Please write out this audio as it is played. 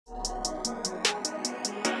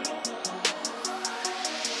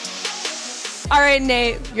All right,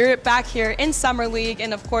 Nate, you're back here in Summer League,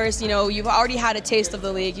 and of course, you know, you've already had a taste of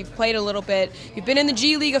the league. You've played a little bit. You've been in the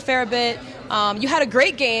G League a fair bit. You had a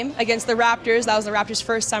great game against the Raptors. That was the Raptors'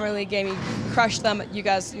 first Summer League game. You crushed them. You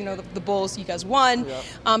guys, you know, the Bulls, you guys won.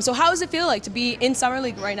 Yep. So how does it feel like to be in Summer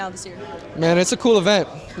League right now this year? Man, it's a cool event.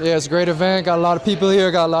 Yeah, it's a great event. Got a lot of people here,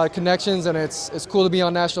 got a lot of connections, and it's cool to be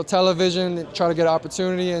on national television, try to get an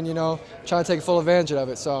opportunity and, you know, try to take full advantage of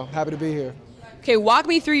it. So happy to be here. Okay, walk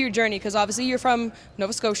me through your journey, because obviously you're from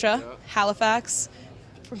Nova Scotia, Halifax.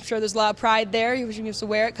 I'm sure there's a lot of pride there. You have to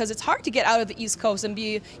wear it, because it's hard to get out of the East Coast and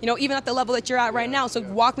be, you know, even at the level that you're at right now. So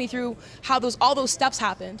walk me through how all those steps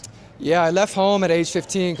happened. Yeah, I left home at age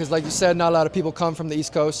 15 because, like you said, not a lot of people come from the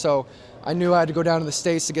East Coast. So I knew I had to go down to the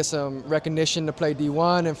States to get some recognition to play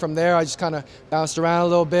D1. And from there, I just kind of bounced around a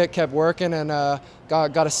little bit, kept working, and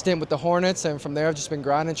got a stint with the Hornets. And from there, I've just been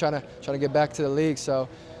grinding, trying to get back to the league. So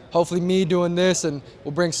hopefully me doing this and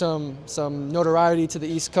will bring some notoriety to the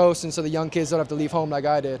East Coast, and so the young kids don't have to leave home like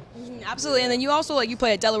I did. Absolutely. And then you also, you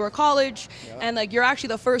play at Delaware College, and you're actually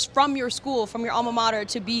the first from your school, from your alma mater,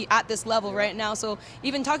 to be at this level right now. So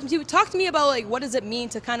even talk to me about what does it mean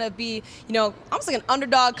to kind of be, you know, almost like an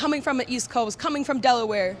underdog coming from the East Coast, coming from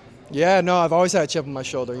Delaware. Yeah, no, I've always had a chip on my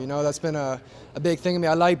shoulder. You know, that's been a big thing of me.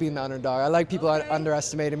 I like being the underdog. I like people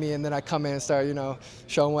underestimating me, and then I come in and start, you know,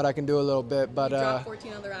 showing what I can do a little bit. But you dropped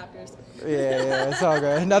 14 on the Raptors. Yeah, it's all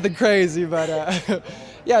good. Nothing crazy, but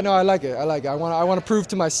yeah, no, I like it. I like it. I want to prove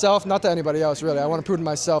to myself, not to anybody else really. I want to prove to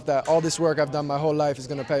myself that all this work I've done my whole life is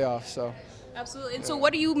going to pay off. So. Absolutely. And so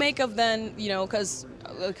what do you make of then, you know, because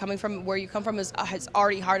coming from where you come from is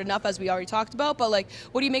already hard enough, as we already talked about, but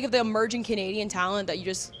what do you make of the emerging Canadian talent that you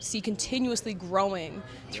just see continuously growing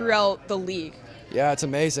throughout the league? Yeah, it's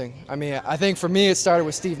amazing. I mean, I think for me it started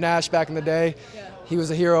with Steve Nash back in the day. Yeah. He was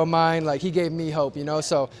a hero of mine. He gave me hope, you know.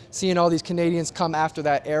 So seeing all these Canadians come after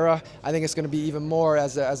that era, I think it's going to be even more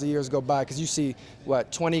as the years go by, because you see,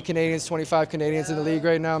 20 Canadians, 25 Canadians in the league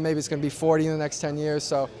right now. Maybe it's going to be 40 in the next 10 years.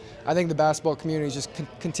 So I think the basketball community is just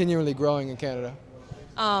continually growing in Canada.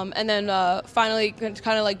 And then finally,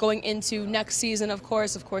 kind of going into next season, of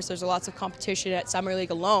course, there's lots of competition at Summer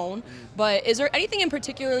League alone. But is there anything in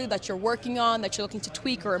particular that you're working on, that you're looking to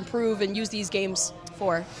tweak or improve and use these games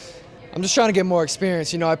for? I'm just trying to get more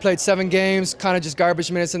experience. You know, I played 7 games, kind of just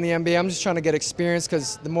garbage minutes in the NBA. I'm just trying to get experience,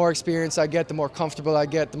 because the more experience I get, the more comfortable I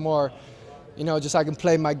get, the more, you know, just I can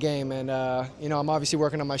play my game. And, you know, I'm obviously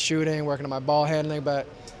working on my shooting, working on my ball handling, but,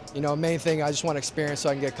 you know, main thing, I just want experience so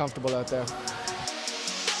I can get comfortable out there.